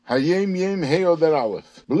Hayom Yom Adar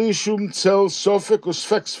Aleph. Bli shum tzel sofek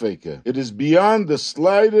usfeksfeke. It is beyond the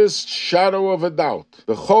slightest shadow of a doubt.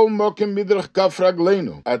 B'chol mokem midrach kaf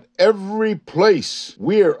ragleinu. At every place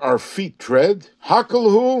where our feet tread,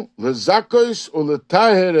 hakelhu lezakos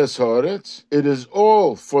uletaher es haaretz. It is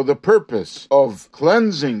all for the purpose of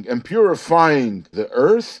cleansing and purifying the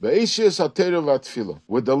earth. Be'eshes atera v'atfila.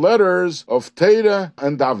 With the letters of Torah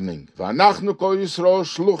and davening. V'anachnu kol Yisrael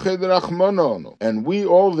shluchei derachmano. And we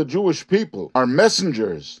all the Jewish people are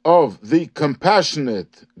messengers of the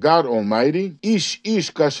compassionate God Almighty. Ish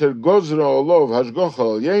kasher gozra olov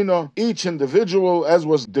hashgocha al. Each individual, as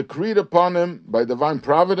was decreed upon him by divine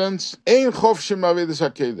providence, ein chofshim avedis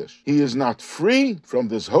hakedesh. He is not free from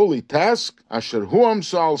this holy task, asher huam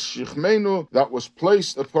sal shichmenu, that was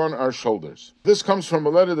placed upon our shoulders. This comes from a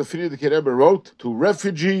letter the Frierdiker Rebbe wrote to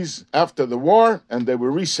refugees after the war, and they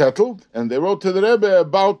were resettled, and they wrote to the Rebbe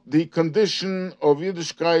about the condition of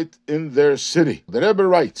Yiddishkeit in their city. The Rebbe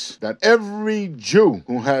writes that every Jew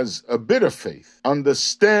who has a bit of faith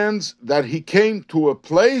understands that he came to a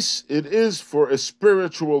place, it is for a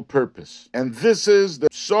spiritual purpose. And this is the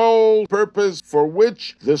sole purpose for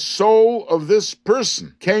which the soul of this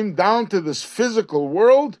person came down to this physical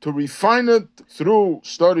world, to refine it through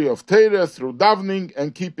study of Torah, through davening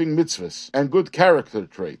and keeping mitzvahs and good character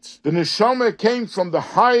traits. The neshama came from the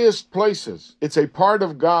highest places. It's a part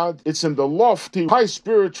of God. It's in the lofty, high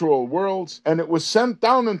spiritual worlds, and it was sent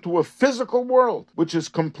down into a physical world, which is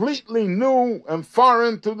completely new and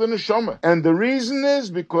foreign to the neshama. And the reason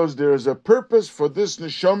is because there is a purpose for this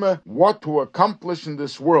neshama, what to accomplish in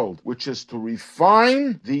this world, which is to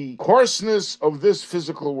refine the coarseness of this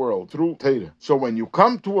physical world through Torah. So when you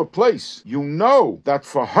come to a place, you know that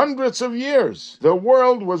for hundreds of years, the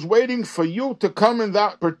world was waiting for you to come in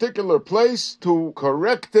that particular place to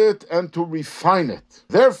correct it and to refine it.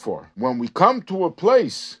 Therefore, when we come to a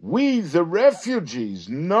place, we, the refugees,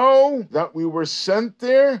 know that we were sent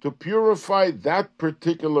there to purify that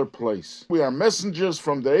particular place. We are messengers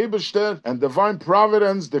from the Eibishter, and divine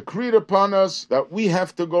providence decreed upon us that we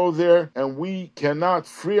have to go there, and we cannot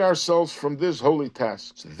free ourselves from this holy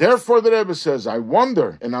task. So therefore, the Rebbe says, I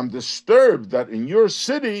wonder, and I'm disturbed that in your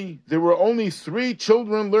city, there were only 3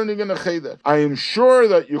 children learning in a cheder. I am sure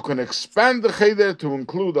that you can expand the cheder to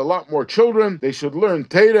include a lot more children. They should learn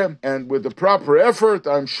Torah, and with the proper effort,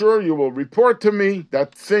 I'm sure you will report to me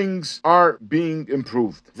that things are being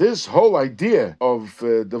improved. This whole idea of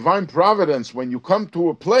divine providence, when you come to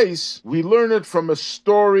a place, we learn it from a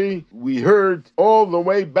story we heard all the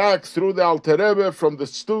way back through the Alter Rebbe from the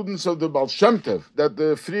students of the Baal Shem Tov, that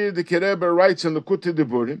the Frierdiker Rebbe writes in the Kutei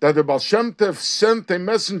Diburim, that the Baal Shem Tov sent a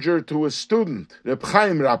messenger to a student, Reb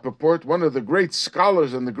Chaim Rappaport, one of the great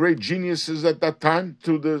scholars and the great geniuses at that time,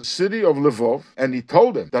 to the city of Lvov, and he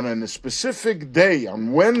told him that on a specific day,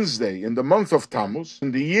 on Wednesday, in the month of Tammuz,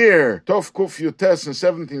 in the year Tov Kuf Yutes in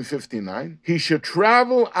 1759, he should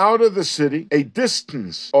travel out of the city a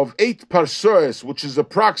distance of 8 parsoes, which is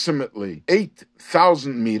approximately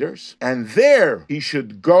 8,000 meters, and there he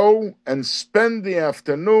should go and spend the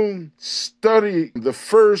afternoon, study the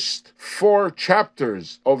first 4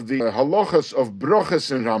 chapters of the halachas of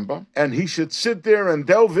broches in Rambam, and he should sit there and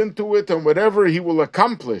delve into it, and whatever he will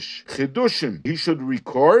accomplish, chidushim, he should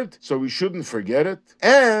record, so he shouldn't forget it,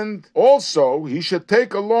 and also he should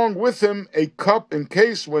take along with him a cup in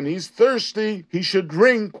case when he's thirsty, he should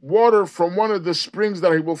drink water from one of the springs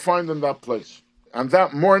that he will find in that place. On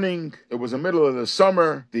that morning, it was the middle of the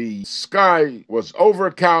summer, the sky was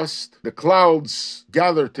overcast, the clouds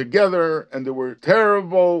gathered together, and there were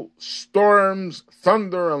terrible storms,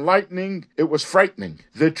 thunder, and lightning. It was frightening.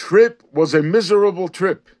 The trip was a miserable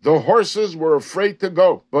trip. The horses were afraid to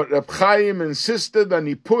go. But Reb Chaim insisted, and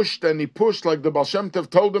he pushed, like the Baal Shem Tov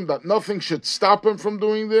told him that nothing should stop him from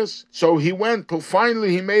doing this. So he went till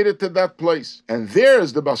finally he made it to that place. And there,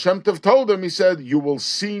 as the Baal Shem Tov told him, he said, you will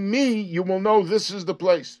see me, you will know this is the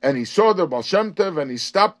place. And he saw the Baal Shem Tov, and he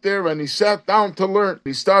stopped there, and he sat down to learn.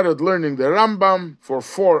 He started learning the Rambam for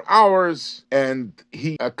 4 hours, and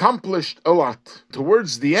he accomplished a lot.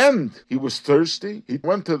 Towards the end, he was thirsty. He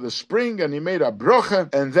went to the spring, and he made a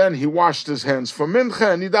brocha, and then he washed his hands for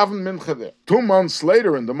mincha, and he davened mincha there. 2 months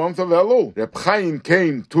later, in the month of Elul, Reb Chaim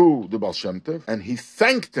came to the Baal Shem Tov, and he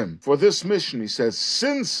thanked him for this mission. He says,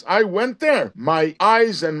 since I went there, my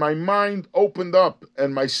eyes and my mind opened up,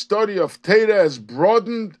 and my study of Torah has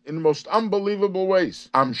broadened in most unbelievable ways.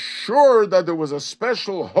 I'm sure that there was a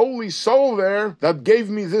special holy soul there that gave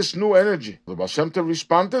me this new energy. The Baal Shem Tov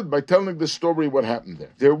responded by telling the story what happened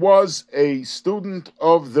there. There was a student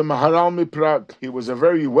of the Maharal Prague. He was a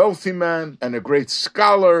very wealthy man and a great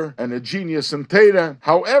scholar and a genius in Torah.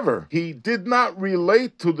 However, he did not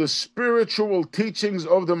relate to the spiritual teachings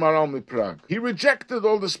of the Maharal Prague. He rejected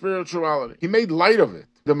all the spirituality. He made light of it.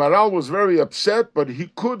 The Maharal was very upset, but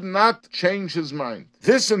he could not change his mind.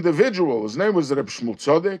 This individual, his name was Reb Shmuel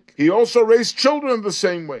Tzadok, he also raised children the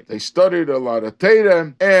same way. They studied a lot of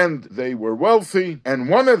Torah, and they were wealthy, and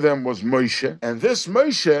one of them was Moshe. And this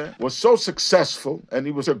Moshe was so successful, and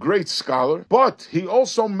he was a great scholar, but he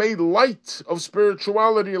also made light of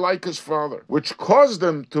spirituality like his father, which caused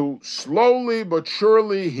him to slowly but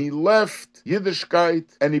surely, he left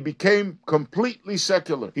Yiddishkeit, and he became completely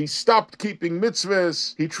secular. He stopped keeping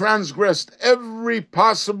mitzvahs, he transgressed every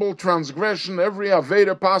possible transgression, every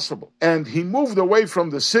Aveda possible. And he moved away from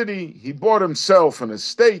the city, he bought himself an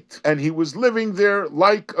estate, and he was living there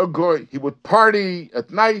like a goy. He would party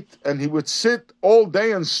at night, and he would sit all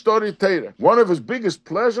day and study Torah. One of his biggest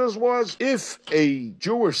pleasures was if a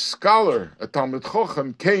Jewish scholar, a Talmid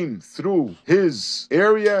Chacham, came through his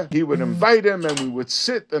area, he would invite him, and we would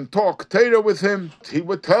sit and talk Torah with him. He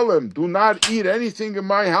would tell him, do not eat anything in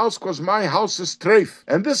my house, because my house is treif.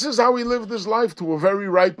 And this is how he lived his life to a very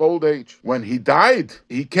ripe old age. When he died,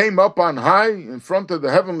 he came up on high in front of the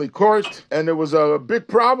heavenly court, and it was a big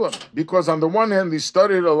problem, because on the one hand, he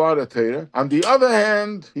studied a lot of Torah. On the other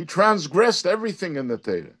hand, he transgressed everything in the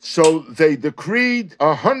Torah. So they decreed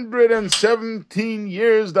 117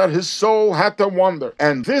 years that his soul had to wander.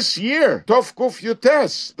 And this year, Tov Kuf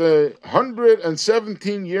Yutes, the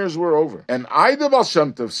 117 years were over. And I, the Baal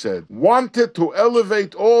Shem Tov said, wanted to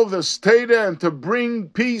elevate all this Torah and to bring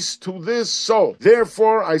peace to this soul.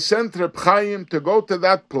 Therefore, I sent Reb Chaim to go to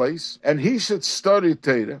that place, and he should study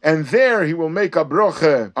Torah, and there he will make a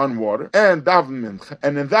broche on water and daven mincha.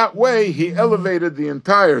 And in that way, he elevated the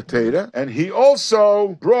entire Torah, and he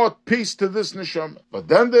also brought peace to this neshama. But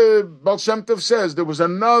then the Baal Shem Tov says there was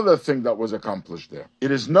another thing that was accomplished there.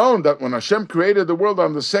 It is known that when Hashem created the world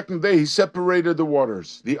on the second day, he separated the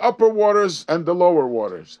waters, the upper waters and the lower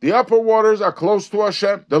waters. The upper waters are close to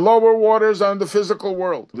Hashem. The lower waters are in the physical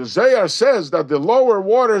world. The Zohar says that the lower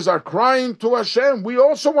waters are crying to Hashem, we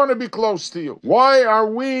also want to be close to you. Why are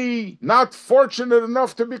we not fortunate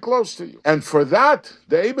enough to be close to you? And for that,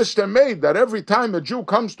 the Eibishter made that every time a Jew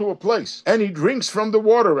comes to a place and he drinks from the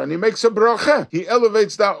water and he makes a bracha, he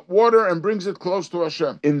elevates that water and brings it close to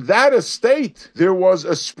Hashem. In that estate, there was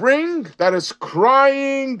a spring that is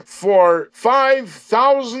crying for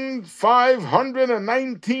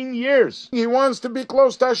 5,519 years. He wants to be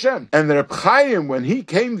close to Hashem. And the Reb Chaim, when he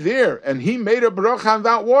came there and he made a bracha on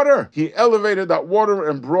that water, he elevated that water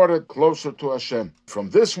and brought it closer to Hashem. From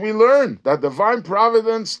this we learn that divine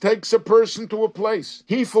providence takes a person to a place.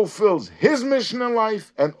 He fulfills his mission in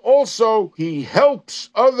life, and also he helps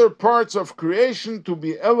other parts of creation to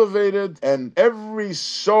be elevated, and every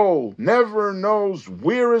soul never knows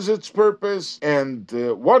where is its purpose and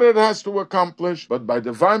what it has to accomplish, but by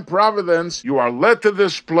divine providence you are led to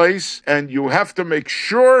this place, and you have to make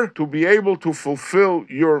sure to be able to fulfill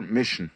your mission.